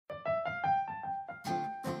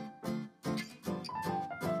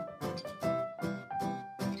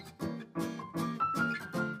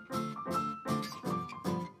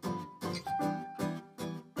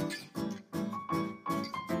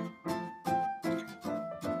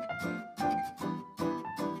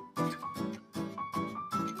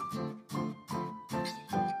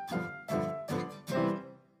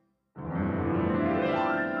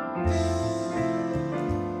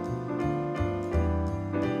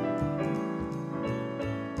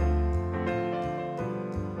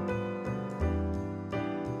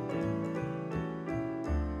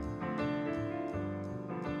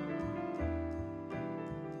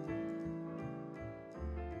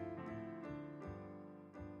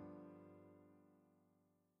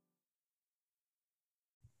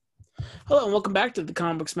Hello and welcome back to the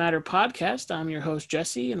Comic Books Matter podcast. I'm your host,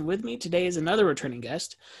 Jesse, and with me today is another returning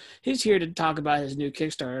guest. He's here to talk about his new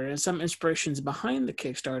Kickstarter and some inspirations behind the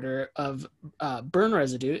Kickstarter of Burn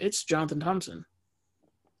Residue. It's Jonathan Thompson.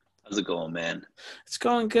 How's it going, man? It's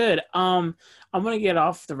going good. I'm going to get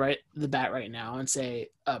off the bat right now and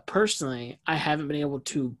say, personally, I haven't been able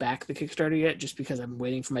to back the Kickstarter yet just because I'm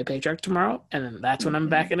waiting for my paycheck tomorrow, and then that's when I'm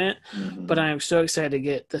backing it. But I'm so excited to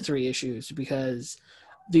get the 3 issues because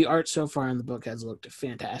the art so far in the book has looked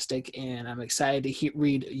fantastic, and I'm excited to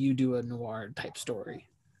read you do a noir type story.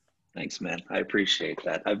 Thanks, man. I appreciate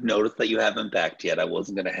that. I've noticed that you haven't backed yet. I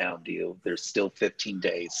wasn't going to hound you. There's still 15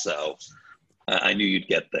 days, so I knew you'd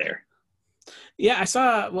get there. Yeah, I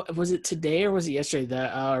saw. Was it today or was it yesterday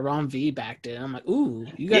that Ron V backed it? And I'm like, ooh,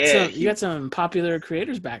 you got some popular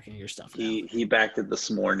creators backing your stuff now. He backed it this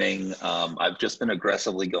morning. I've just been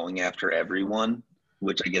aggressively going after everyone,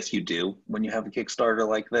 which I guess you do when you have a Kickstarter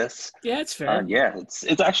like this. Yeah, it's fair. Yeah, it's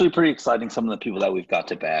actually pretty exciting. Some of the people that we've got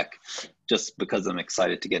to back, just because I'm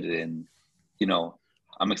excited to get it in. You know,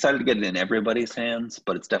 I'm excited to get it in everybody's hands,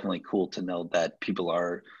 but it's definitely cool to know that people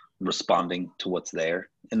are responding to what's there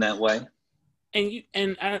in that way.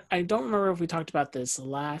 And I don't remember if we talked about this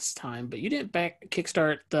last time, but you didn't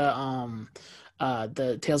kickstart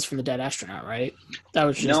the Tales from the Dead Astronaut, right? That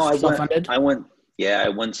was just self-funded? I went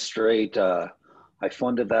straight. I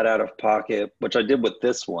funded that out of pocket, which I did with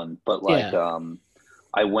this one, but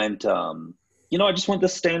I went, I just went the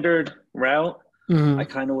standard route. Mm-hmm. I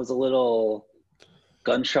kind of was a little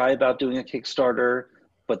gun shy about doing a Kickstarter,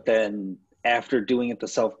 but then after doing it the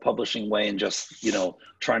self-publishing way and just,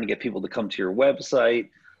 trying to get people to come to your website,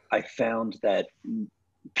 I found that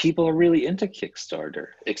people are really into Kickstarter,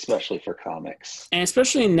 especially for comics. And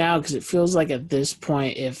especially now, because it feels like at this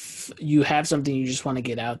point, if you have something you just want to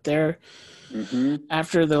get out there,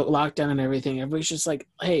 after the lockdown and everything, everybody's just like,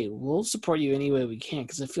 hey, we'll support you any way we can.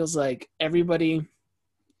 Because it feels like everybody,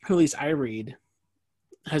 who at least I read,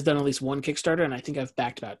 has done at least one Kickstarter, and I think I've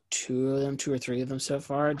backed about 2 or 3 of them so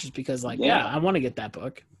far, just because, I want to get that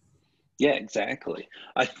book. Yeah, exactly.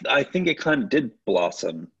 I think it kind of did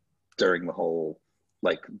blossom during the whole,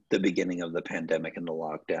 the beginning of the pandemic and the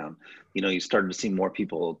lockdown. You started to see more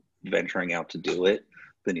people venturing out to do it.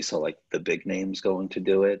 Then you saw, the big names going to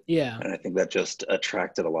do it. Yeah. And I think that just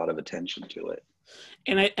attracted a lot of attention to it.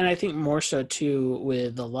 And I think more so too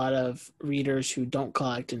with a lot of readers who don't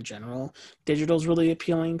collect in general, digital is really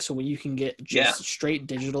appealing. So when you can get just straight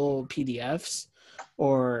digital PDFs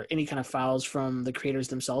or any kind of files from the creators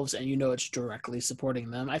themselves, and it's directly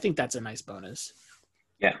supporting them, I think that's a nice bonus.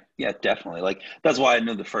 Yeah, definitely. That's why I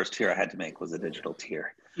knew the first tier I had to make was a digital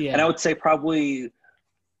tier. Yeah. And I would say probably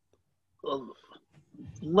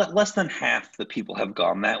less than half the people have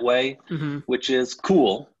gone that way, which is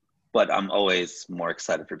cool. But I'm always more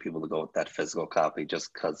excited for people to go with that physical copy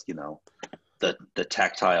just because, the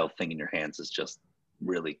tactile thing in your hands is just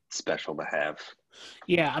really special to have.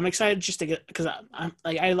 Yeah, I'm excited just to get, because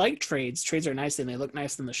I like trades. Trades are nice and they look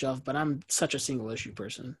nice on the shelf, but I'm such a single issue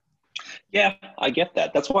person. Yeah, I get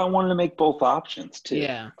that. That's why I wanted to make both options too.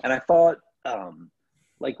 Yeah. And I thought,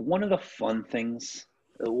 one of the things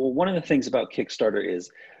about Kickstarter is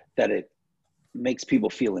that it makes people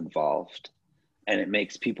feel involved. And it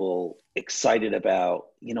makes people excited about,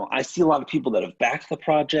 I see a lot of people that have backed the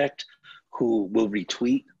project who will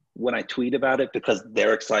retweet when I tweet about it because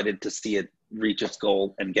they're excited to see it reach its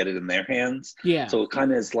goal and get it in their hands. Yeah. So it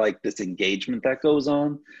kind of is like this engagement that goes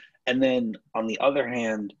on. And then on the other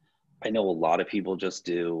hand, I know a lot of people just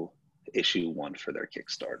do issue 1 for their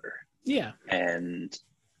Kickstarter. Yeah. And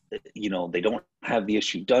they don't have the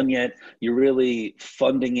issue done yet. You're really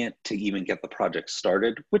funding it to even get the project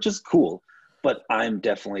started, which is cool. But I'm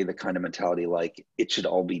definitely the kind of mentality it should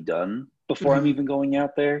all be done before I'm even going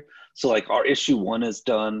out there. So our issue 1 is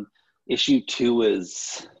done. Issue 2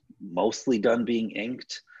 is mostly done being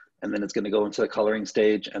inked. And then it's going to go into the coloring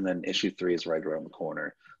stage. And then issue 3 is right around the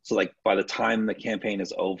corner. So by the time the campaign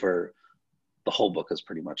is over, the whole book is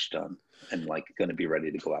pretty much done and going to be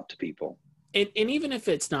ready to go out to people. And even if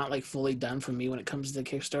it's not fully done for me when it comes to the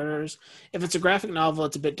Kickstarters, if it's a graphic novel,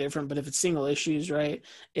 it's a bit different. But if it's single issues, right,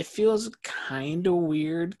 it feels kind of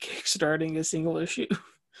weird kickstarting a single issue.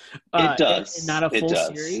 It does. Not a full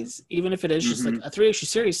series, even if it is just a 3-issue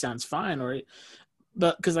series sounds fine.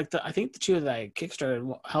 But because I think the 2 that I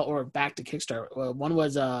kickstarted or back to Kickstarter, one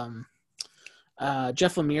was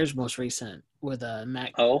Jeff Lemire's most recent with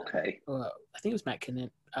Matt. Oh, okay. I think it was Matt Kinnan.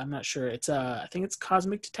 I'm not sure. It's I think it's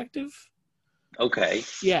Cosmic Detective. Okay.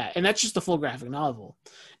 Yeah, and that's just a full graphic novel.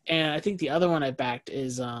 And I think the other one I backed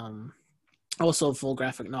is also a full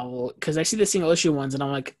graphic novel because I see the single issue ones and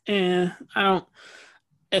I'm like, I don't.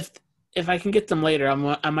 If if I can get them later,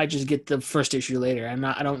 I might just get the first issue later.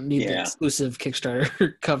 I don't need the Yeah. exclusive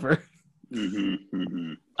Kickstarter cover.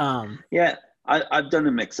 Um, Yeah, I've done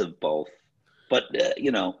a mix of both, but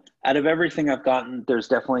out of everything I've gotten, there's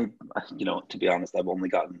definitely, to be honest, I've only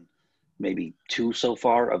gotten maybe 2 so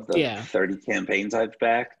far of the yeah, 30 campaigns I've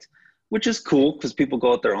backed, which is cool because people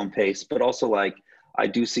go at their own pace, but also like I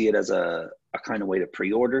do see it as a kind of way to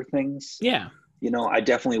pre-order things. yeah, I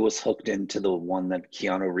definitely was hooked into the one that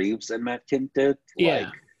Keanu Reeves and Matt Kint did. Like,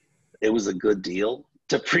 yeah, it was a good deal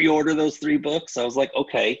to pre-order those 3 books. I was like,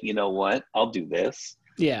 okay, you know what? I'll do this.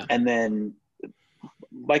 yeah, And then,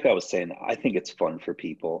 like I was saying, I think it's fun for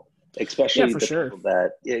people, yeah, especially for the sure. people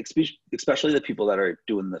that, especially the people that are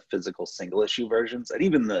doing the physical single issue versions and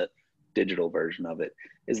even the digital version of it.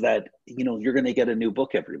 Is that you're going to get a new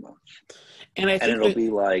book every month, And I and think it'll that be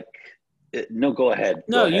like, no, go ahead,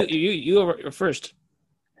 no, go you ahead. were first.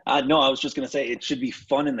 No, I was just going to say it should be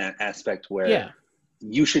fun in that aspect where Yeah,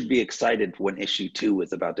 you should be excited when issue 2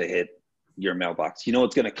 is about to hit your mailbox.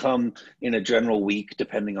 It's going to come in a general week,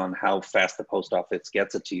 depending on how fast the post office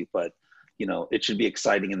gets it to you. But, it should be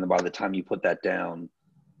exciting. And then by the time you put that down,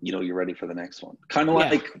 you're ready for the next one. Kind of yeah.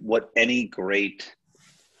 like what any great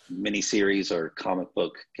miniseries or comic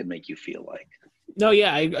book can make you feel like. No,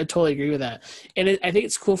 yeah, I totally agree with that. And I think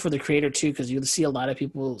it's cool for the creator too, because you'll see a lot of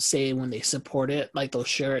people say when they support it, like they'll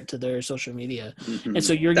share it to their social media. And Mm-hmm.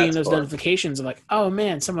 so you're getting That's those fun. notifications of like, oh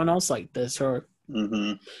man, someone else liked this. Mm-hmm.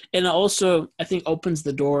 And it also, I think, opens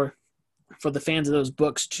the door for the fans of those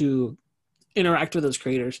books to interact with those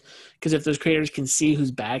creators. Because if those creators can see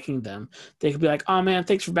who's backing them, they could be like, oh man,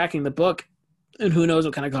 thanks for backing the book. And who knows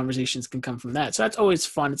what kind of conversations can come from that. So that's always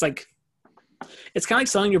fun. It's kind of like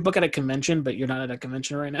selling your book at a convention, but you're not at a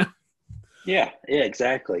convention right now. Yeah,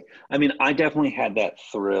 exactly. I mean, I definitely had that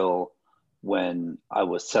thrill when I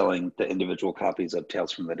was selling the individual copies of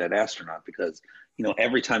Tales from the Dead Astronaut because,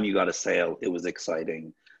 every time you got a sale, it was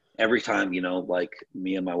exciting. Every time, like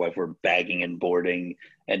me and my wife were bagging and boarding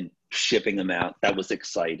and shipping them out, that was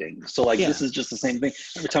exciting. So, like, Yeah. this is just the same thing.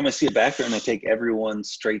 Every time I see a backer and I take everyone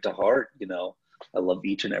straight to heart, I love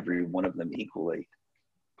each and every one of them equally.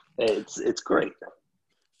 It's great.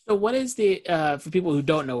 So what is the for people who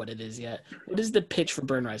don't know what it is yet? What is the pitch for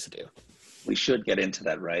Burn Residue? We should get into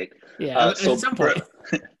that, right? Yeah, at some point.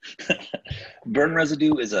 Burn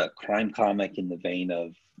Residue is a crime comic in the vein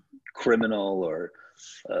of Criminal or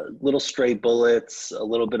Little Stray Bullets, a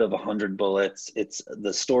little bit of 100 Bullets. It's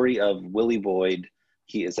the story of Willie Boyd.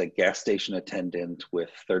 He is a gas station attendant with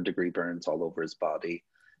third-degree burns all over his body.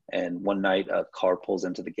 And one night, a car pulls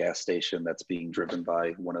into the gas station that's being driven by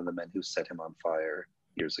one of the men who set him on fire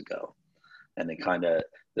years ago. And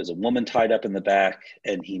there's a woman tied up in the back,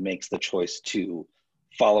 and he makes the choice to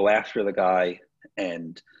follow after the guy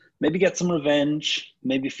and maybe get some revenge,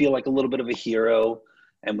 maybe feel like a little bit of a hero.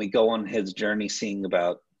 And we go on his journey seeing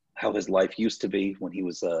about how his life used to be when he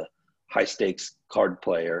was a high stakes card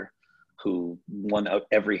player who won out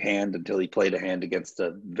every hand until he played a hand against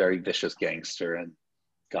a very vicious gangster and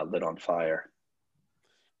got lit on fire.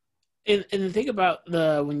 And the thing about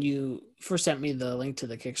when you first sent me the link to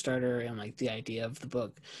the Kickstarter and like the idea of the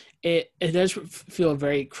book, it does feel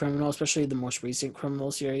very criminal, especially the most recent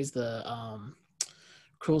criminal series, the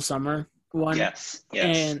Cruel Summer one. Yes.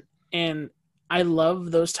 And I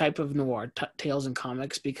love those type of noir tales and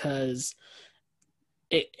comics because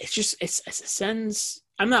it sends.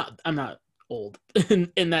 I'm not old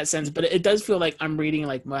in that sense, but it does feel like I'm reading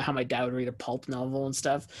like how my dad would read a pulp novel and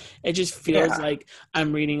stuff. It just feels Yeah. like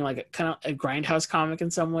I'm reading like a kind of a grindhouse comic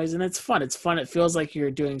in some ways, and it's fun. It's fun. It feels like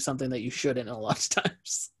you're doing something that you shouldn't a lot of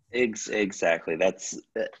times. Exactly. That's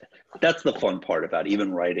the fun part about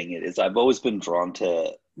even writing it is I've always been drawn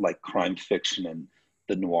to like crime fiction and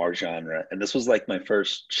the noir genre, and this was like my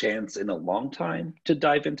first chance in a long time to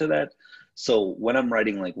dive into that. So when I'm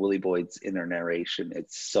writing like Willie Boyd's inner narration,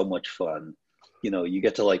 it's so much fun. You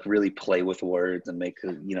get to like really play with words and make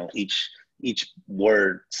each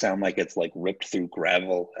word sound like it's like ripped through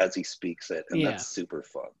gravel as he speaks it, and Yeah, that's super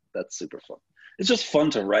fun. That's super fun. It's just fun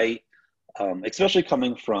to write, especially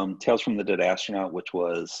coming from Tales from the Dead Astronaut, which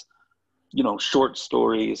was, short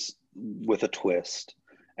stories with a twist,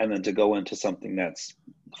 and then to go into something that's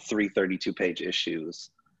 3 32-page issues,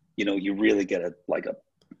 you really get a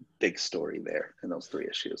big story there in those 3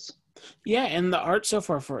 issues. yeah, and the art so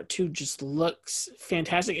far for it too just looks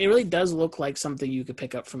fantastic. It really does look like something you could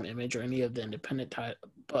pick up from Image or any of the independent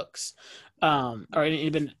books, or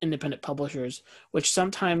even independent publishers. Which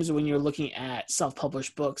sometimes when you're looking at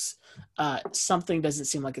self-published books, something doesn't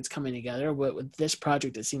seem like it's coming together. With this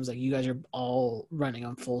project, it seems like you guys are all running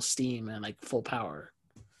on full steam and like full power.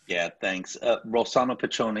 Yeah, thanks. Rossano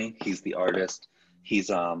Piccioni, he's the artist. He's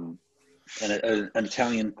an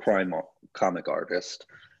Italian comic artist,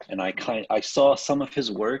 and I saw some of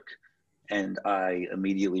his work, and I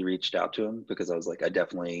immediately reached out to him because I was like, I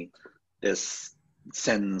definitely this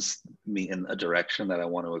sends me in a direction that I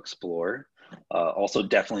want to explore. Also,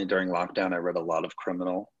 definitely during lockdown, I read a lot of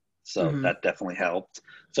criminal, so Hmm. that definitely helped.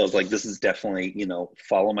 So I was like, this is definitely,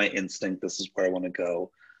 follow my instinct. This is where I want to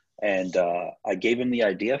go. And I gave him the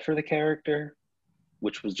idea for the character,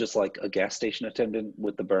 which was just like a gas station attendant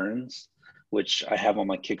with the burns, which I have on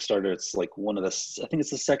my Kickstarter. It's like I think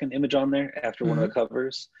it's the second image on there after one of Hmm. the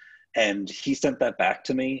covers. And he sent that back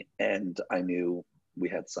to me, and I knew we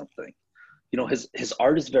had something. His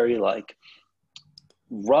art is very like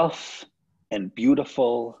rough and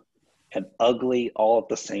beautiful and ugly all at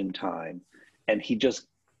the same time. And he just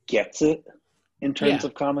gets it in terms Yeah.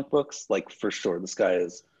 of comic books. Like, for sure, this guy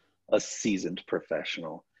is a seasoned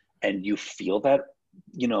professional. And you feel that,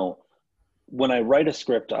 you know, when I write a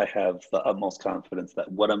script, I have the utmost confidence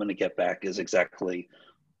that what I'm going to get back is exactly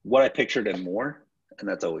what I pictured and more. And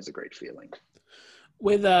that's always a great feeling.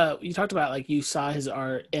 With you talked about like you saw his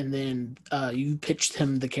art and then you pitched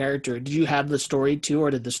him the character. Did you have the story too, or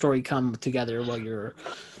did the story come together while you're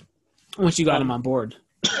once you got him Um, on board?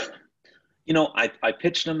 I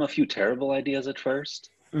pitched him a few terrible ideas at first,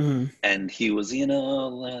 Hmm. and he was,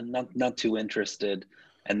 not too interested.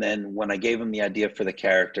 And then when I gave him the idea for the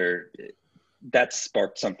character, that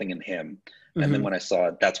sparked something in him. And then Hmm. when I saw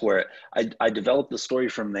it, that's where I developed the story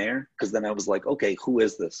from there. Because then I was like, okay, who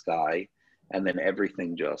is this guy? And then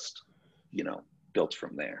everything just, you know, built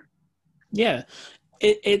from there. Yeah,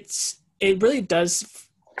 it really does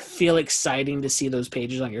feel exciting to see those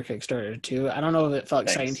pages on your Kickstarter too. I don't know if it felt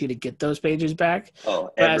exciting to Thanks. you to get those pages back,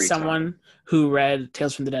 Oh, but as every time. someone who read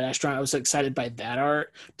Tales from the Dead Astronaut, I was excited by that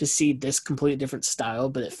art to see this completely different style,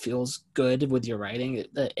 but it feels good with your writing. It's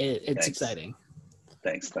Thanks. exciting.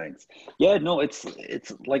 Thanks. Yeah, no, it's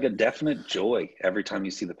like a definite joy every time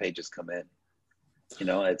you see the pages come in.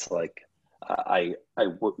 It's like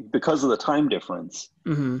because of the time difference,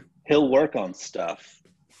 Hmm. he'll work on stuff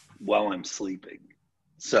while I'm sleeping.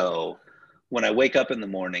 So when I wake up in the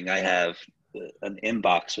morning, I have an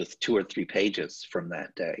inbox with 2 or 3 pages from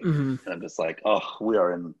that day, Hmm. and I'm just like, oh, we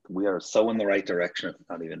are so in the right direction. It's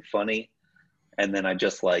not even funny. And then I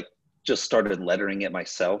just started lettering it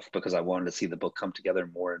myself because I wanted to see the book come together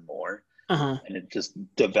more and more. Uh-huh. And it just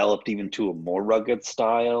developed even to a more rugged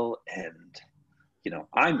style. And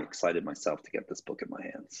I'm excited myself to get this book in my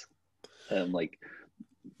hands. And like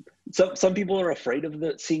some people are afraid of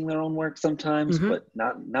seeing their own work sometimes, Hmm. but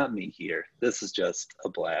not me here. This is just a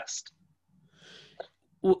blast.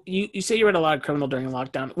 Well, you say you read a lot of criminal during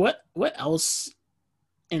lockdown. What else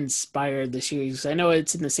inspired the series? I know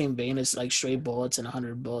it's in the same vein as like Stray Bullets and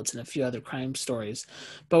 100 Bullets and a few other crime stories,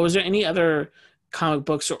 but was there any other comic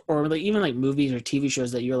books or like even like movies or TV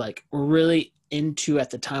shows that you're like really into at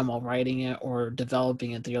the time while writing it or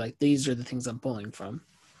developing it that you're like these are the things I'm pulling from?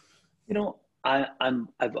 You know,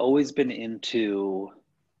 I've always been into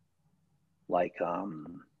like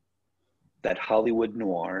that Hollywood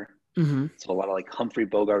noir. Mm-hmm. So a lot of like Humphrey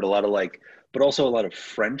Bogart, a lot of like, but also a lot of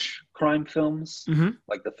French crime films, Mm-hmm.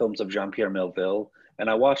 like the films of Jean-Pierre Melville. And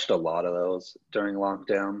I watched a lot of those during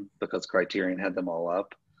lockdown because Criterion had them all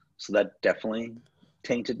up. So that definitely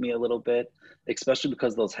tainted me a little bit, especially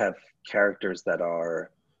because those have characters that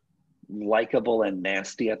are likable and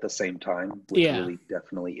nasty at the same time, which Yeah. really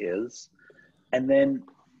definitely is. And then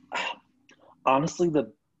honestly,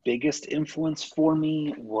 the biggest influence for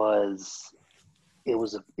me was it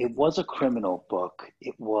was a criminal book.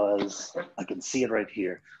 It was, I can see it right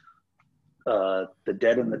here. The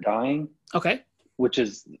Dead and the Dying, Okay. which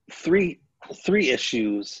is three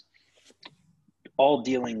issues, all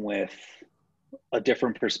dealing with a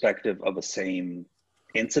different perspective of a same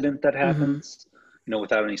incident that Mm-hmm. happens.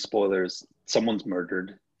 Without any spoilers, someone's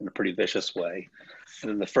murdered in a pretty vicious way.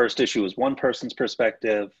 And then the first issue is one person's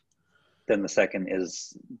perspective. Then the second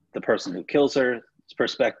is the person who kills her's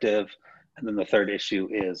perspective. And then the third issue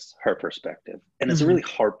is her perspective. And it's a Mm-hmm. really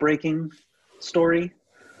heartbreaking story.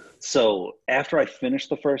 So after I finished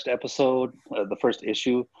the first episode, the first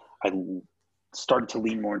issue, I started to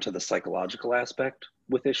lean more into the psychological aspect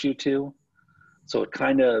with issue two. So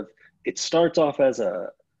it starts off as a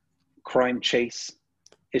crime chase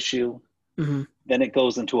issue, Mm-hmm. then it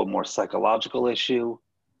goes into a more psychological issue,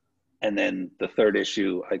 and then the third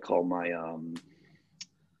issue I call my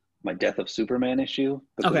Death of Superman issue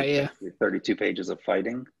because it's Okay. Yeah. basically 32 pages of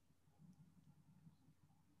fighting.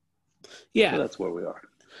 So Yeah. that's where we are.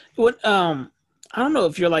 What I don't know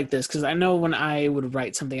if you're like this, because I know when I would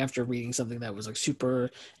write something after reading something that was like super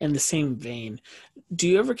in the same vein, do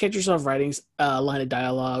you ever catch yourself writing a line of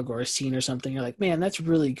dialogue or a scene or something? You're like, man, that's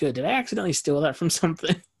really good. Did I accidentally steal that from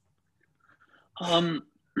something? Um,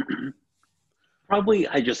 Probably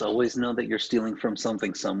I just always know that you're stealing from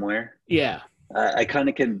something somewhere. Yeah. I kind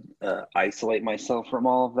of can isolate myself from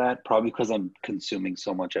all of that, probably because I'm consuming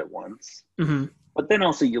so much at once. Hmm. But then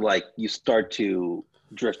also you start to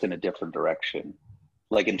drift in a different direction,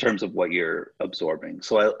 like in terms of what you're absorbing.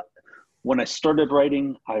 So when I started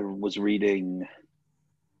writing, I was reading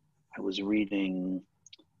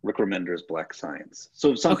Rick Remender's Black Science. So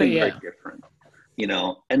Okay. something very Yeah. different,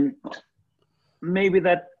 and maybe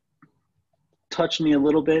that touched me a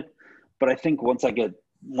little bit, but I think once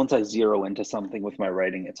I zero into something with my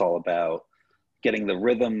writing, it's all about getting the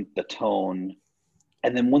rhythm, the tone,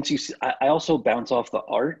 and then once you see, I also bounce off the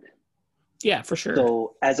art. Yeah, for sure.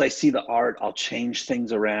 So as I see the art, I'll change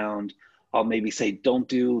things around. I'll maybe say, don't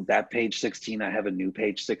do that page 16. I have a new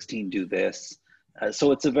page 16, do this.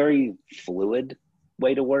 So it's a very fluid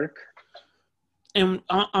way to work. And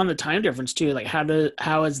on the time difference too, like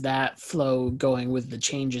how is that flow going with the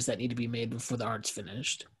changes that need to be made before the art's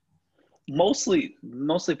finished? Mostly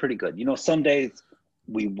pretty good. Some days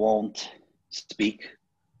we won't speak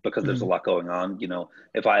because there's a Hmm. lot going on.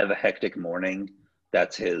 If I have a hectic morning,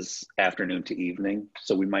 that's his afternoon to evening.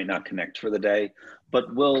 So we might not connect for the day,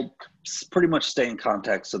 but we'll pretty much stay in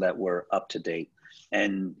contact so that we're up to date.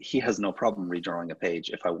 And he has no problem redrawing a page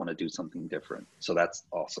if I want to do something different. So that's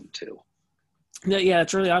awesome too. Yeah,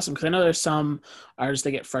 it's really awesome because I know there's some artists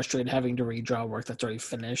that get frustrated having to redraw work that's already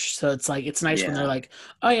finished. So it's like it's nice when they're Yeah, like,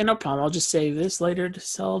 "Oh yeah, no problem. I'll just save this later to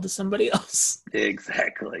sell to somebody else."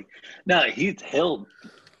 exactly. No, he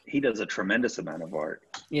does a tremendous amount of art.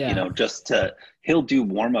 Yeah, Just to he'll do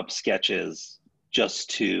warm up sketches just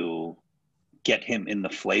to get him in the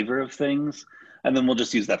flavor of things, and then we'll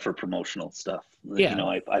just use that for promotional stuff. yeah,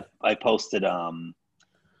 I posted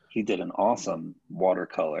he did an awesome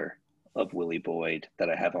watercolor of Willie Boyd that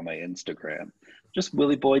I have on my Instagram. Just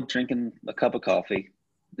Willie Boyd drinking a cup of coffee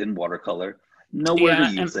in watercolor. Nowhere to yeah,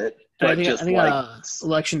 and use it, and I but think I just think like,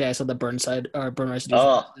 election day I saw the Burnside or Burn Residues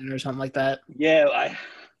oh or something like that. yeah,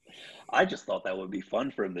 I just thought that would be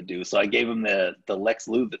fun for him to do. So I gave him the Lex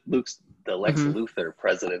Hmm. Luthor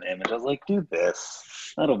president image. I was like, do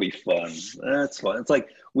this. That'll be fun. That's fun. It's like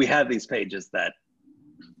we have these pages that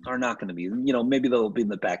are not going to be, maybe they'll be in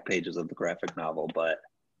the back pages of the graphic novel, but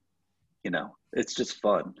it's just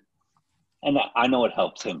fun. And I know it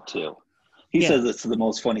helps him too. He Yeah, says it's the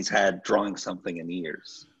most fun he's had drawing something in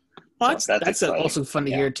years. well, So that's that's exciting. also fun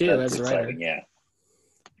to Yeah, hear too that's as a writer. exciting. Yeah.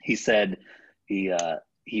 He said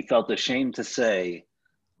he felt ashamed to say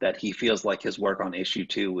that he feels like his work on issue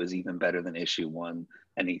 2 is even better than issue 1,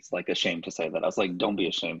 and he's like ashamed to say that. I was like, don't be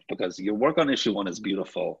ashamed, because your work on issue 1 is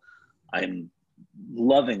beautiful. I'm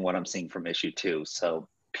loving what I'm seeing from issue 2, so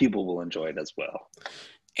people will enjoy it as well.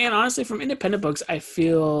 And honestly, from independent books, I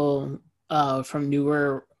feel from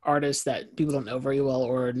newer artists that people don't know very well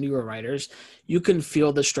or newer writers, you can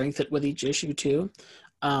feel the strength with each issue too.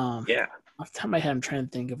 Um, Yeah. Off the top of my head, I'm trying to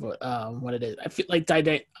think of what it is. I feel like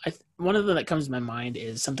one of them that comes to my mind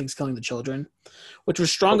is Something's Killing the Children, which was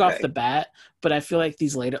strong off the Okay. bat, but I feel like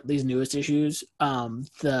these newest issues,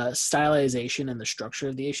 the stylization and the structure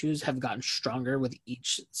of the issues have gotten stronger with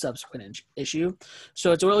each subsequent issue.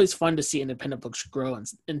 So it's always fun to see independent books grow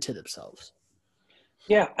into themselves.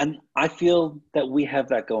 Yeah, and I feel that we have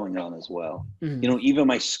that going on as well. Mhm. Even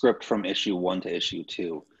my script from issue 1 to issue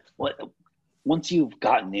 2. What Once you've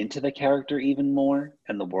gotten into the character even more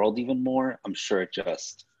and the world even more, I'm sure it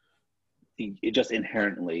just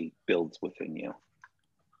inherently builds within you.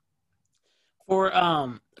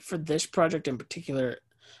 For this project in particular,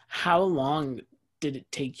 how long did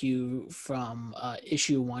it take you from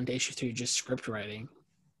issue 1 to issue 3 just script writing?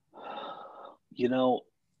 You know,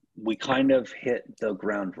 we kind of hit the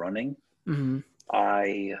ground running. Hmm.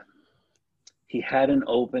 I He had an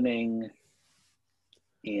opening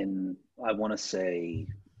in, I want to say,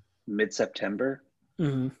 mid-September,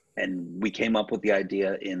 Hmm. and we came up with the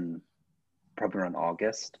idea in probably around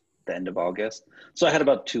August, the end of August. So I had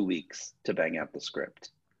about 2 weeks to bang out the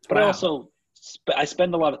script. But Wow. I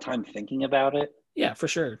spend a lot of time thinking about it, Yeah, for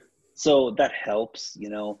sure. so that helps.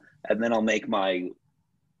 And then I'll make my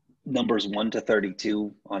numbers 1 to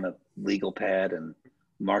 32 on a legal pad and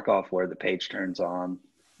mark off where the page turns on,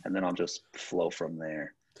 and then I'll just flow from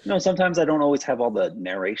there. Sometimes I don't always have all the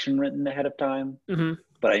narration written ahead of time, Hmm.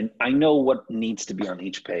 but I know what needs to be on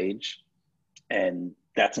each page, and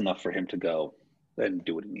that's enough for him to go and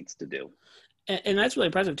do what he needs to do. And that's really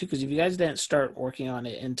impressive too, because if you guys didn't start working on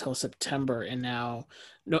it until September, and now,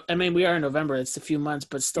 no, I mean we are in November. It's a few months,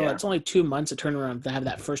 but still, Yeah. it's only 2 months of turnaround to have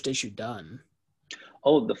that first issue done.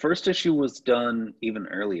 Oh, the first issue was done even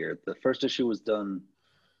earlier. The first issue was done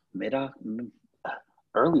mid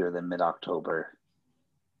earlier than mid October,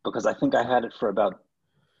 because I think I had it for about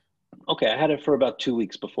 2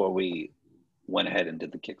 weeks before we went ahead and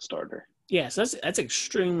did the Kickstarter. Yeah, so that's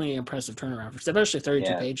extremely impressive turnaround, especially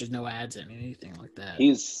 32 Yeah, pages, no ads in anything like that.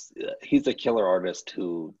 he's a killer artist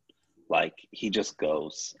who, like, he just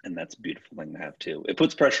goes, and that's a beautiful thing to have too. It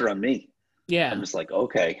puts pressure on me. I'm Yeah, just like,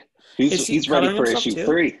 okay, is he he's ready coloring for himself issue too?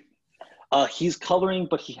 3. He's coloring,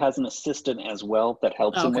 but he has an assistant as well that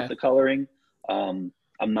helps Oh, him with okay, the coloring. I'm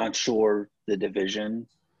not sure the division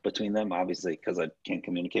between them, obviously, because I can't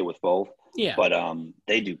communicate with both. yeah. But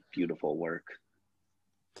they do beautiful work.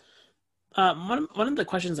 One of the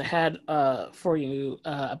questions I had for you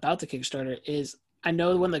about the Kickstarter is, I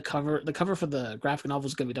know when the cover for the graphic novel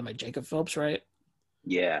is going to be done by Jacob Phillips, right?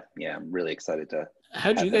 Yeah, yeah, I'm really excited to How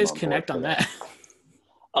did have you him guys on board connect for on that.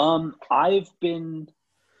 that? I've been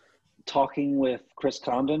talking with Chris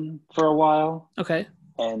Condon for a while, Okay.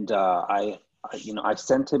 and I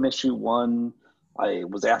sent him issue 1. I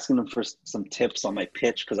was asking him for some tips on my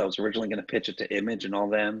pitch because I was originally going to pitch it to Image and all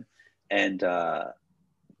them, and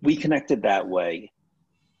we connected that way.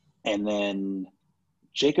 And then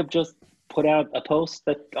Jacob just put out a post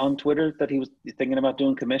that on Twitter that he was thinking about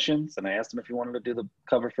doing commissions, and I asked him if he wanted to do the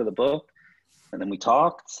cover for the book, and then we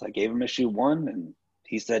talked. I gave him issue 1, and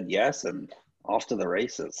he said yes, and off to the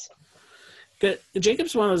races. Good.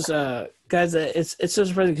 Jacob's one of those guys that it's so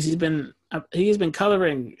surprising because he's been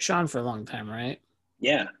coloring Sean for a long time, right?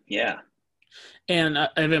 Yeah, yeah. And if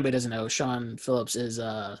anybody doesn't know, Sean Phillips is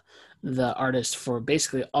the artist for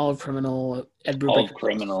basically all of Criminal, Ed All Brubaker, of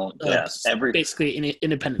Criminal, yeah, every. basically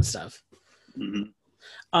independent stuff.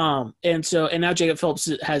 Mm-hmm. And now Jacob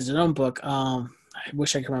Phillips has his own book. I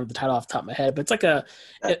wish I could remember the title off the top of my head, but it's like That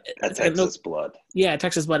it's like a no, Texas blood. yeah,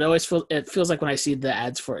 Texas Blood. It feels like when I see the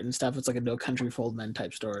ads for it and stuff, it's like a No Country for Old Men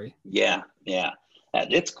type story. Yeah, yeah.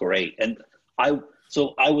 It's great. And I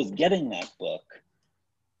was getting that book,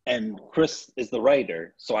 and Chris is the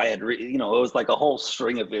writer. So I had, it was like a whole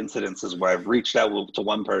string of incidences where I've reached out to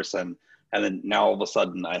one person, and then now all of a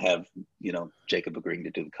sudden I have, Jacob agreeing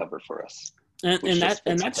to do the cover for us, which just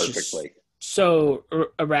fits That's just perfectly. so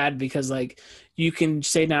rad because like you can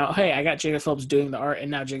say now, hey, I got Jacob Phillips doing the art, and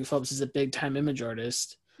now Jacob Phillips is a big time image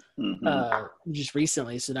artist. Mm-hmm. Just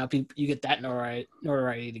recently, so now you get that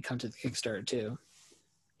notoriety to come to the Kickstarter too.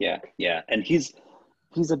 Yeah, yeah. And he's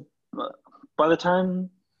by the time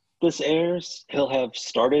this airs, he'll have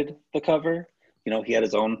started the cover. He had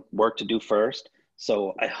his own work to do first.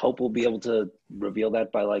 So I hope we'll be able to reveal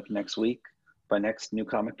that by like next week, by next New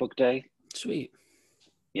Comic Book Day. Sweet.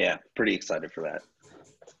 Yeah, pretty excited for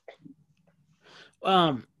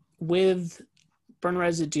that. With Burn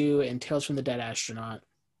Residue and Tales from the Dead Astronaut,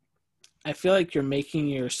 I feel like you're making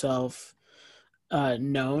yourself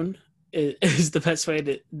known is the best way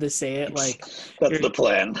to say it. Like That's the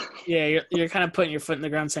plan. Yeah, you're kind of putting your foot in the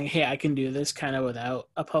ground saying, hey, I can do this kind of without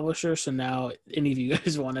a publisher. So now any of you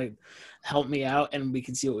guys want to help me out and we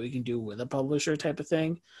can see what we can do with a publisher type of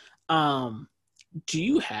thing. Do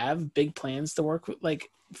you have big plans to work with,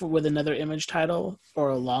 with another Image title or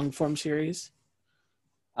a long form series?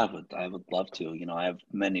 I would love to. I have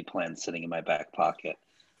many plans sitting in my back pocket.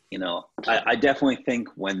 I definitely think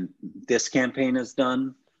when this campaign is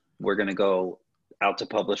done, we're going to go out to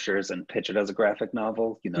publishers and pitch it as a graphic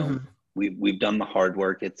novel. We've done the hard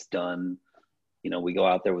work. It's done. We go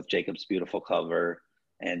out there with Jacob's beautiful cover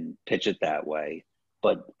and pitch it that way.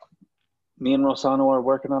 But me and Rosano are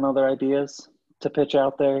working on other ideas to pitch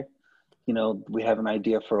out there. We have an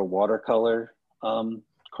idea for a watercolor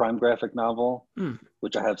crime graphic novel,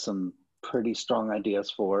 which I have some pretty strong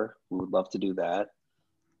ideas for. We would love to do that.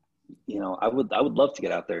 I would love to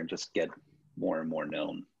get out there and just get more and more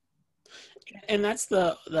known. And that's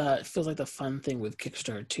the it feels like the fun thing with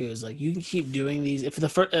Kickstarter too is like you can keep doing these. If the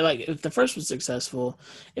first was successful,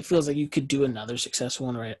 it feels like you could do another successful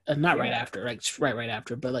one right after, right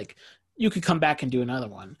after, but like you could come back and do another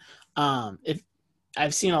one. If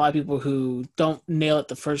I've seen a lot of people who don't nail it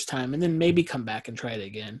the first time and then maybe come back and try it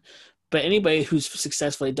again. But anybody who's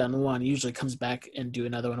successfully done one usually comes back and do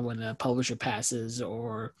another one when a publisher passes,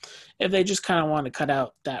 or if they just kind of want to cut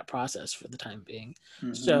out that process for the time being.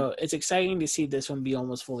 Mm-hmm. So it's exciting to see this one be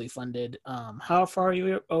almost fully funded. How far are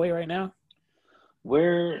you away right now?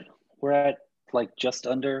 We're at like just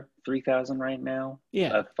under 3,000 right now.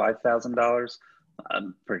 Yeah, $5,000.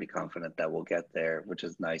 I'm pretty confident that we'll get there, which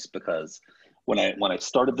is nice because when I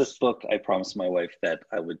started this book, I promised my wife that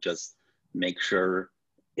I would just make sure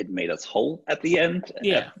it made us whole at the end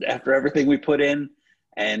Yeah. after everything we put in,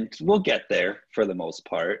 and we'll get there for the most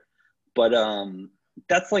part. But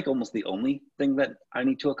that's like almost the only thing that I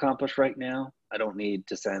need to accomplish right now. I don't need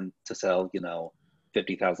to sell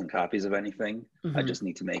 50,000 copies of anything. I Hmm. just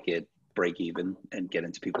need to make it break even and get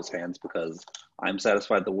into people's hands because I'm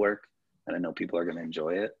satisfied with the work and I know people are going to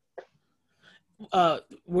enjoy it.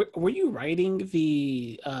 Were you writing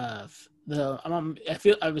I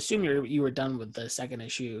assume you were done with the second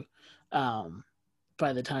issue, um,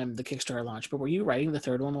 by the time the Kickstarter launched. But were you writing the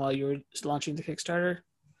third one while you were launching the Kickstarter?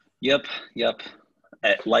 Yep, yep.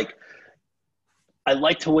 Like I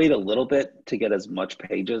like to wait a little bit to get as much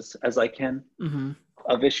pages as I can Mm-hmm.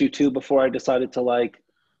 of issue 2 before I decided to like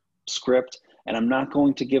script. And I'm not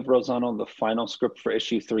going to give Rosano the final script for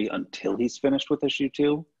issue 3 until he's finished with issue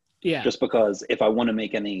 2, Yeah. just because if I want to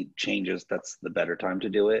make any changes, that's the better time to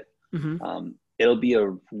do it. Mm-hmm. It'll be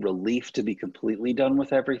a relief to be completely done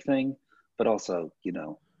with everything, but also,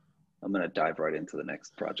 I'm going to dive right into the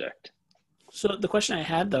next project. So the question I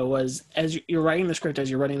had though was, as you're writing the script, as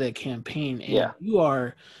you're running the campaign, and Yeah. you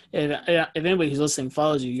are, if anybody who's listening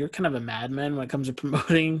follows you, you're kind of a madman when it comes to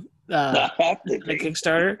promoting I have to the be.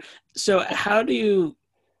 Kickstarter. So how do you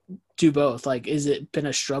do both? Like, is it been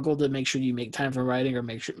a struggle to make sure you make time for writing, or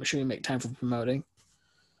make sure you make time for promoting?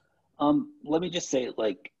 Let me just say,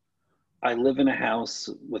 like, I live in a house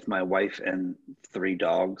with my wife and 3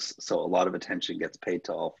 dogs, so a lot of attention gets paid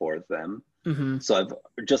to all 4 of them. Mm-hmm. So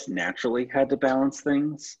I've just naturally had to balance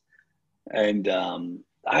things, and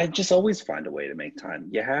I just always find a way to make time.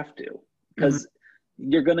 You have to, Mm-hmm. because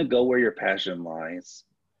you're going to go where your passion lies.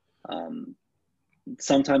 Um,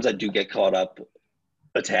 Sometimes I do get caught up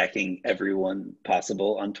attacking everyone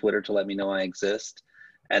possible on Twitter to let me know I exist.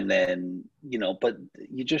 And then, but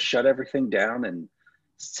you just shut everything down and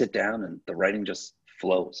sit down and the writing just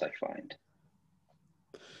flows, I find.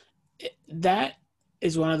 That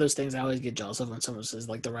is one of those things I always get jealous of when someone says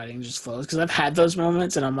like the writing just flows, because I've had those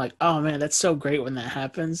moments and I'm like, oh man, that's so great when that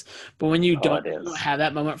happens. But when you Oh, don't it is. have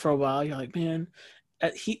that moment for a while, you're like, man,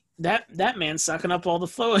 that man's sucking up all the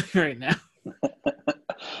flow right now.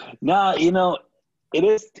 No,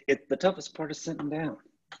 it's the toughest part is sitting down,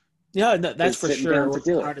 Yeah, no, that's is for sitting down sure to one of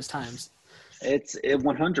the do it. hardest times. It's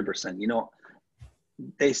 100%.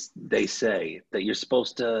 They say that you're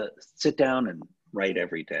supposed to sit down and write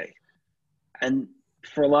every day. And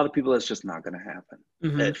for a lot of people, it's just not going to happen.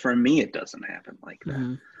 Mm-hmm. For me, it doesn't happen like that.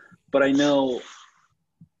 Mm-hmm. But I know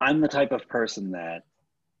I'm the type of person that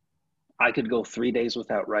I could go 3 days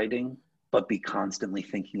without writing, but be constantly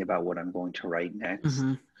thinking about what I'm going to write next,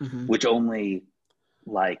 Mm-hmm. Mm-hmm. which only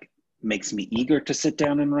like makes me eager to sit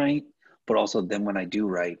down and write. But also, then when I do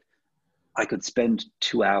write, I could spend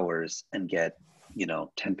 2 hours and get,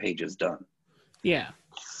 10 pages done. Yeah.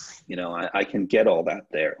 I can get all that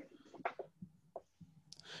there.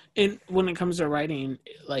 And when it comes to writing,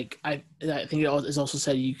 like I think it is also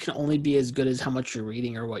said you can only be as good as how much you're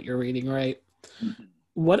reading or what you're reading, right? Mm-hmm.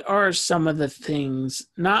 What are some of the things,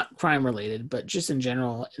 not crime related, but just in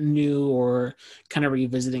general, new or kind of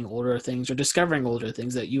revisiting older things or discovering older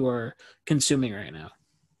things that you are consuming right now?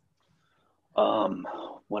 Um,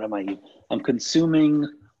 what am I? I'm consuming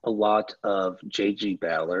a lot of J.G.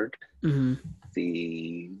 Ballard, Mm-hmm.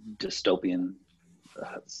 the dystopian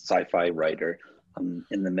sci-fi writer. I'm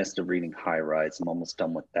in the midst of reading High Rise. I'm almost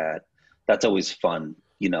done with that. That's always fun.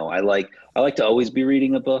 I like to always be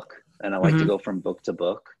reading a book, and I like to Mm-hmm. go from book to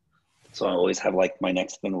book. So I always have like my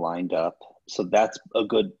next thing lined up. So that's a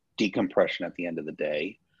good decompression at the end of the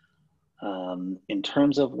day. In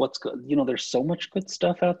terms of what's good, there's so much good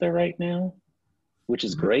stuff out there right now, which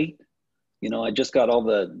is great. I just got all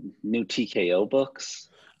the new TKO books.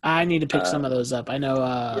 I need to pick Uh, some of those up. I know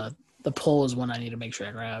yeah, the poll is one I need to make sure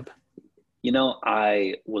I grab.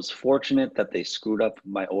 I was fortunate that they screwed up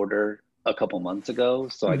my order a couple months ago,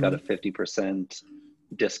 so I got Mm-hmm. a 50%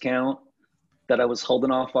 discount that I was holding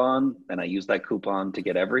off on, and I used that coupon to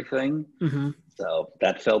get everything. Mm-hmm. So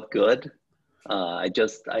that felt good.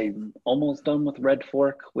 I'm almost done with Red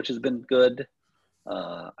Fork, which has been good.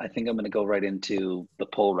 I think I'm going to go right into the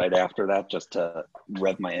poll right after that just to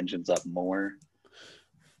rev my engines up more.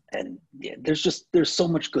 And yeah, there's so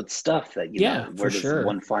much good stuff that Yeah, for where does sure.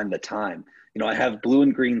 one find the time? I have Blue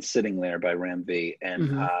and Green sitting there by Ram V, and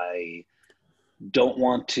Mm-hmm. I don't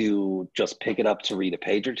want to just pick it up to read a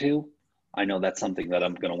page or two. I know that's something that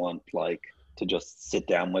I'm going to want like to just sit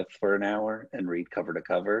down with for an hour and read cover to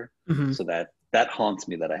cover. Mm-hmm. So that haunts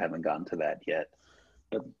me that I haven't gotten to that yet.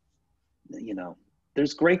 But you know,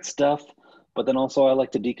 there's great stuff. But then also I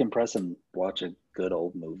like to decompress and watch a good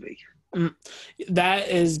old movie. Mm. That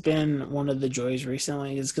has been one of the joys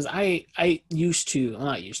recently, is because I used to, well,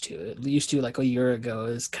 not used to, it used to like a year ago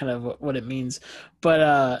is kind of what it means.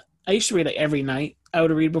 But I used to read like every night. I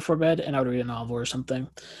would read before bed, and I would read a novel or something.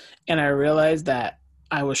 And I realized that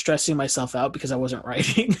I was stressing myself out because I wasn't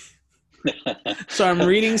writing. So I'm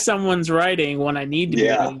reading someone's writing when I need to be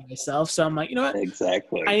Yeah, writing myself. So I'm like, you know what? I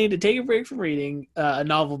exactly. need to take a break from reading a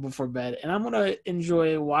novel before bed, and I'm going to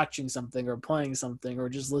enjoy watching something or playing something or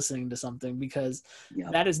just listening to something, because Yeah,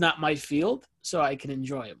 that is not my field, so I can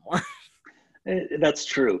enjoy it more. that's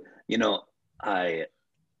true. I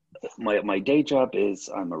my day job is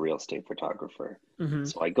I'm a real estate photographer. Hmm.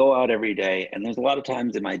 So I go out every day, and there's a lot of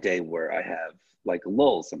times in my day where I have like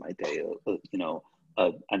lulls in my day,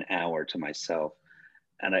 an hour to myself,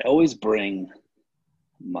 and I always bring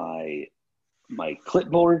my my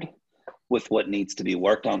clipboard with what needs to be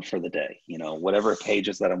worked on for the day. Whatever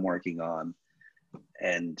pages that I'm working on,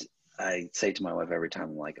 and I say to my wife every time,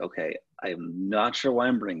 I'm like, okay, I'm not sure why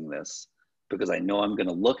I'm bringing this, because I know I'm going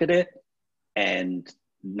to look at it and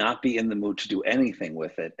not be in the mood to do anything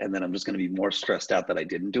with it. And then I'm just going to be more stressed out that I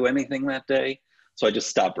didn't do anything that day. So I just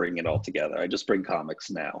stop bringing it all together. I just bring comics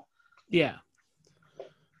now. Yeah,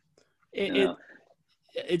 You it, it know,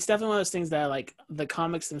 it's definitely one of those things that, like, the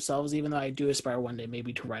comics themselves, even though I do aspire one day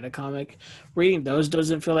maybe to write a comic, reading those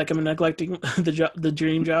doesn't feel like I'm neglecting the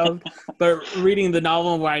dream job. But reading the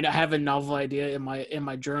novel where I have a novel idea in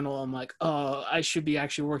my journal, I'm like, oh, I should be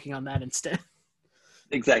actually working on that instead.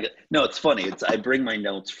 exactly. No, it's funny. I bring my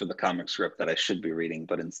notes for the comic script that I should be reading,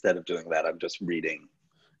 but instead of doing that, I'm just reading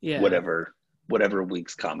Yeah. whatever whatever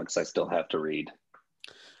week's comics I still have to read.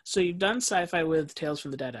 So you've done sci-fi with Tales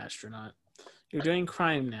from the Dead Astronaut. You're doing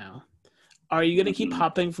crime now. Are you going to keep Hmm.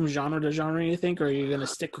 hopping from genre to genre, you think, or are you going to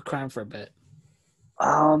stick with crime for a bit?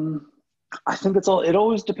 Um, I think it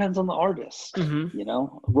always depends on the artist. Mm-hmm.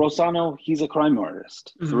 Rosano, he's a crime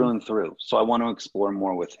artist Mm-hmm. through and through. So I want to explore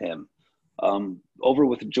more with him. Over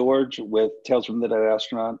with George, with Tales from the Dead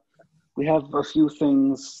Astronaut, we have a few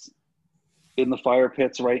things in the fire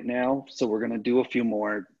pits right now. So we're going to do a few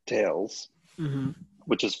more tales, Mm-hmm.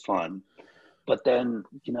 which is fun. But then,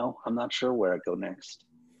 I'm not sure where I go next.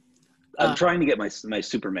 I'm Uh, trying to get my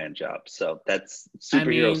Superman job. So that's I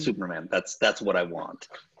superhero mean, Superman. That's what I want.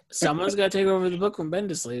 someone's got to take over the book when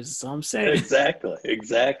Bendis leaves. That's all I'm saying. Exactly,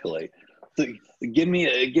 exactly. So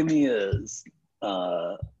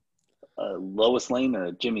uh, a Lois Lane or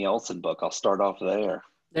a Jimmy Olsen book. I'll start off there.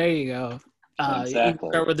 There you go. You can Exactly,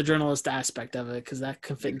 start with the journalist aspect of it, because that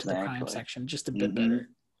can fit into the crime exactly. section just a bit Hmm. better.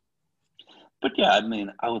 But yeah, I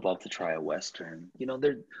mean, I would love to try a Western.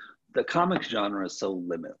 The comic genre is so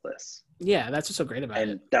limitless, Yeah, that's what's so great about it.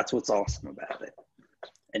 and that's what's awesome about it.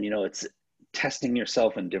 And it's testing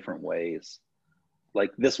yourself in different ways.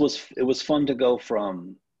 Like it was fun to go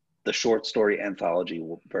from the short story anthology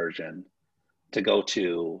version to go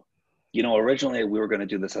to, originally we were going to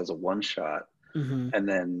do this as a one shot. Mm-hmm. And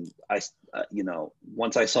then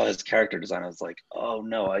once I saw his character design, I was like, oh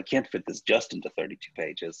no, I can't fit this just into 32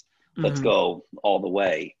 pages. Let's Mm-hmm. go all the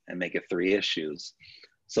way and make it 3 issues.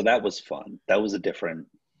 So that was fun. That was a different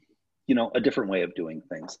way of doing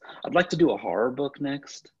things. I'd like to do a horror book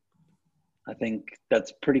next. I think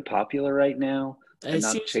that's pretty popular right now, and It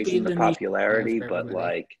not seems to be chasing the the niche popularity, for but everybody.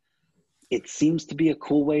 like it seems to be a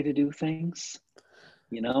cool way to do things,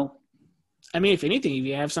 you know? I mean, if anything, if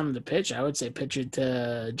you have something to pitch, I would say pitch it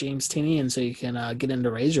to James Tinian so you can get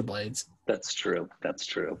into razor blades. That's true. That's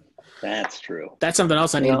true. That's true. That's something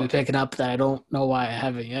else I You need to be know, picking up that I don't know why I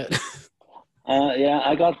haven't yet. yeah,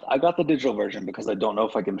 I got the digital version because I don't know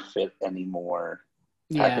if I can fit any more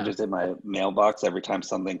Yeah. packages in my mailbox. Every time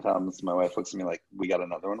something comes, my wife looks at me like, "We got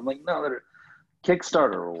another one." I'm like, "No, they're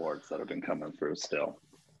Kickstarter rewards that have been coming through still."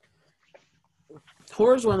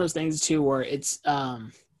 Horror is one of those things too where it's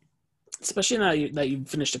especially now that you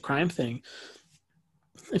finished a crime thing,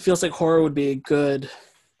 it feels like horror would be a good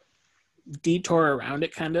detour around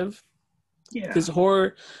it, kind of, Yeah. because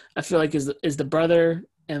horror, I feel like, is the brother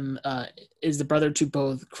and is the brother to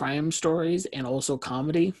both crime stories and also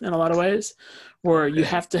comedy in a lot of ways, where you Okay.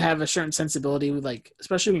 have to have a certain sensibility with, like,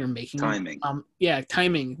 especially when you're making Timing. yeah,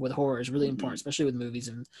 timing with horror is really important, Hmm. especially with movies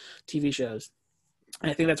and TV shows. And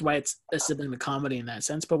I think that's why it's a sibling to comedy in that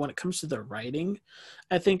sense. But when it comes to the writing,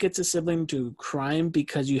 I think it's a sibling to crime,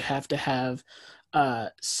 because you have to have a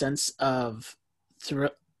sense of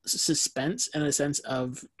suspense and a sense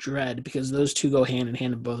of dread, because those two go hand in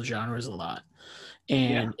hand in both genres a lot.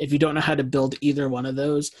 Yeah, And if you don't know how to build either one of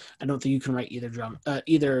those, I don't think you can write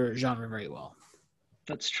either genre very well.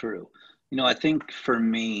 that's true. I think for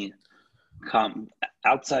me, com-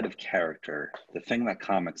 outside of character, the thing that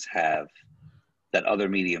comics have that other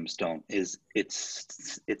mediums don't is its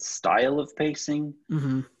style of pacing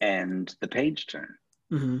Mm-hmm. and the page turn.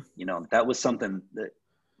 Mm-hmm. You know, that was something that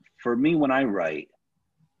for me when I write,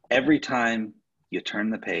 every time you turn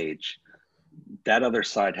the page, that other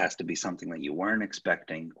side has to be something that you weren't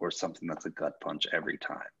expecting or something that's a gut punch every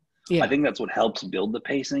time. I Yeah. think that's what helps build the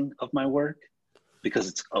pacing of my work because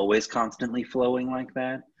it's always constantly flowing like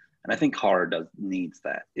that. And I think horror needs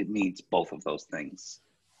that. It needs both of those things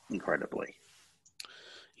incredibly.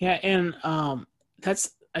 Yeah, and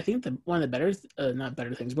that's I think one of the better, not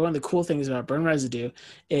better things, but one of the cool things about Burn Residue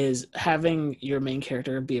is having your main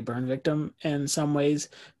character be a burn victim in some ways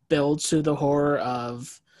builds to the horror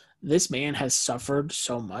of this man has suffered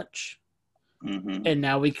so much, Mm-hmm. and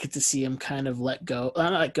now we get to see him kind of let go,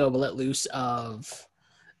 not let go, but let loose of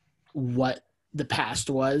what the past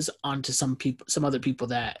was onto some people, some other people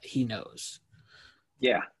that he knows.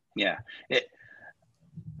 Yeah, yeah.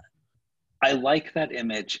 I like that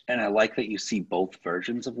image, and I like that you see both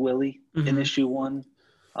versions of Willie in Mm-hmm. issue one.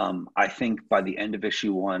 I think by the end of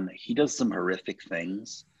issue one, he does some horrific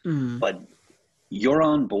things, Mm-hmm. but you're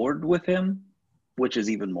on board with him, which is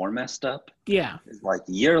even more messed up. Yeah. It's like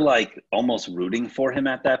you're like almost rooting for him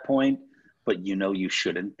at that point, but you know you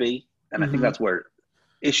shouldn't be. And I think Mm-hmm. that's where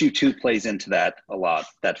issue two plays into that a lot.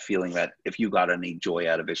 That feeling that if you got any joy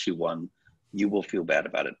out of issue one, you will feel bad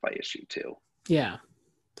about it by issue two. Yeah.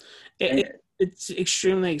 And It's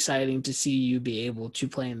extremely exciting to see you be able to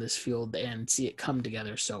play in this field and see it come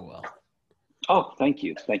together so well. oh, thank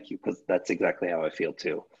you, because that's exactly how I feel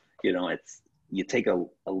too. You know, it's you take a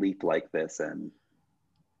leap like this, and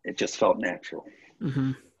it just felt natural.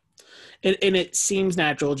 Mm-hmm. And it seems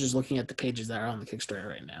natural just looking at the pages that are on the Kickstarter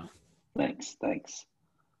right now. Thanks.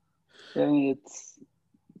 Yeah,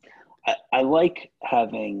 I like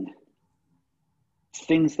having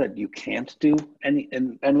things that you can't do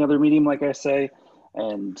in any other medium, like I say,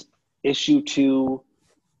 and issue two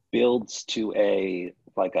builds to a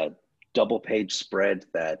double page spread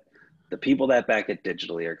that the people that back it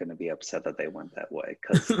digitally are going to be upset that they went that way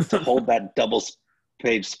because to hold that double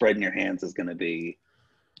page spread in your hands is going to be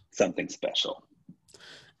something special.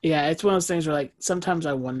 Yeah, it's one of those things where like sometimes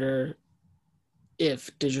I wonder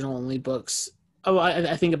if digital only books. Oh,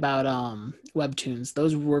 I think about webtoons.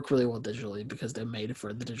 Those work really well digitally because they're made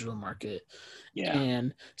for the digital market. Yeah.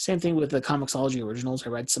 And same thing with the Comixology originals. I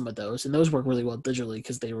read some of those, and those work really well digitally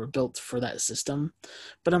because they were built for that system.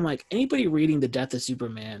 But I'm like, anybody reading The Death of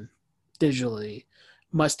Superman digitally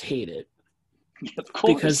must hate it Of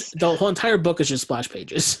because course. the whole entire book is just splash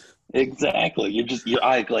pages. Exactly. Your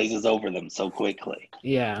eye glazes over them so quickly.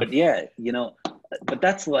 Yeah. But yeah, but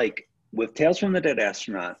that's like with Tales from the Dead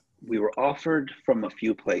Astronaut, we were offered from a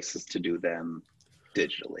few places to do them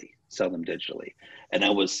digitally, sell them digitally. And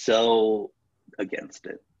I was so against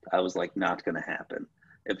it. I was like, not going to happen.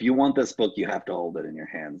 If you want this book, you have to hold it in your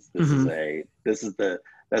hands.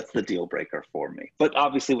 That's the deal breaker for me. But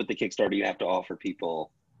obviously with the Kickstarter, you have to offer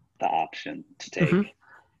people the option to take. Mm-hmm.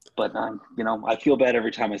 But I feel bad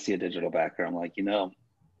every time I see a digital backer. I'm like,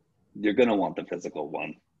 you're going to want the physical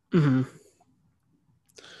one. Mm-hmm.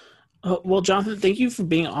 Well, Jonathan, thank you for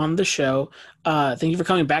being on the show. Thank you for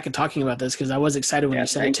coming back and talking about this because I was excited when you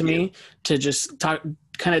said it to me to just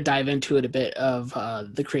kind of dive into it a bit of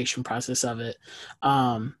the creation process of it.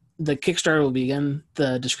 The Kickstarter will begin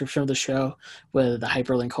the description of the show with the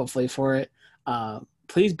hyperlink, hopefully, for it.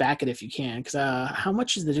 Please back it if you can, because how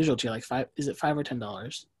much is the digital tier? Like is it $5 or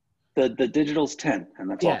 $10? The digital's 10, and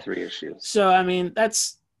that's all 3 issues. So I mean,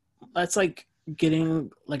 that's like getting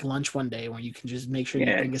like lunch one day where you can just make sure you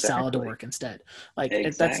bring a salad to work instead. Like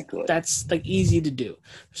that's like easy to do.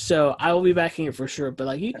 So I will be backing it for sure. But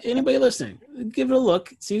like anybody listening, give it a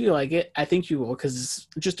look, see if you like it. I think you will because it's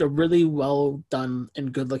just a really well done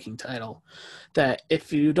and good looking title. That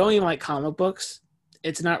if you don't even like comic books,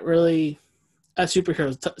 it's not really a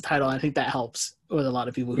superhero title. I think that helps with a lot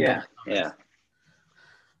of people who don't. Yeah.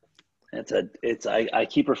 I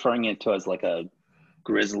keep referring it to as like a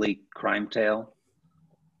grisly crime tale,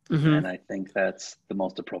 and I think that's the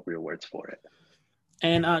most appropriate words for it.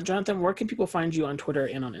 And Jonathan, where can people find you on Twitter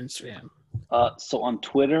and on Instagram? So on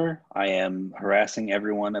Twitter, I am harassing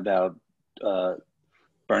everyone about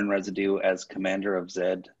Burn Residue as Commander of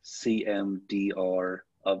Zed, CMDR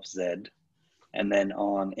of Zed, and then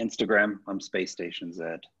on Instagram, I'm Space Station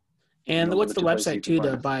Zed. And what's the website too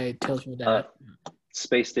to buy Tales from the Dead?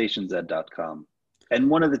 SpaceStationZ.com. And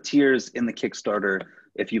one of the tiers in the Kickstarter,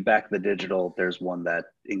 if you back the digital, there's one that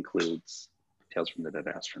includes Tales from the Dead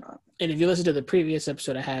Astronaut. And if you listen to the previous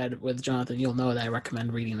episode I had with Jonathan, you'll know that I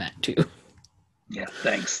recommend reading that too. Yeah,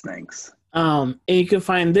 thanks. And you can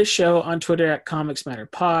find this show on Twitter at Comics Matter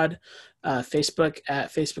Pod, Facebook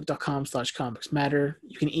at facebook.com/Comics Matter.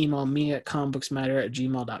 You can email me at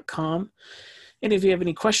comicbooksmatter@gmail.com. And if you have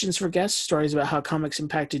any questions for guests, stories about how comics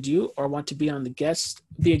impacted you, or want to be a guest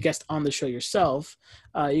on the show yourself,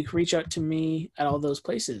 you can reach out to me at all those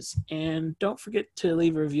places. And don't forget to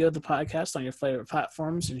leave a review of the podcast on your favorite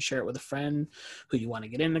platforms and share it with a friend who you want to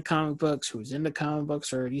get into comic books, who's into comic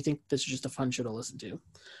books, or do you think this is just a fun show to listen to.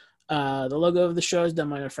 The logo of the show is done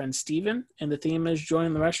by my friend Steven, and the theme is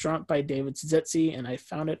Join the Restaurant by David Zetzi, and I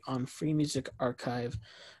found it on freemusicarchive.com.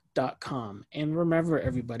 And remember,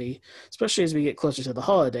 everybody, especially as we get closer to the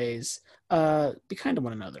holidays, be kind to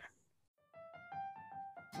one another.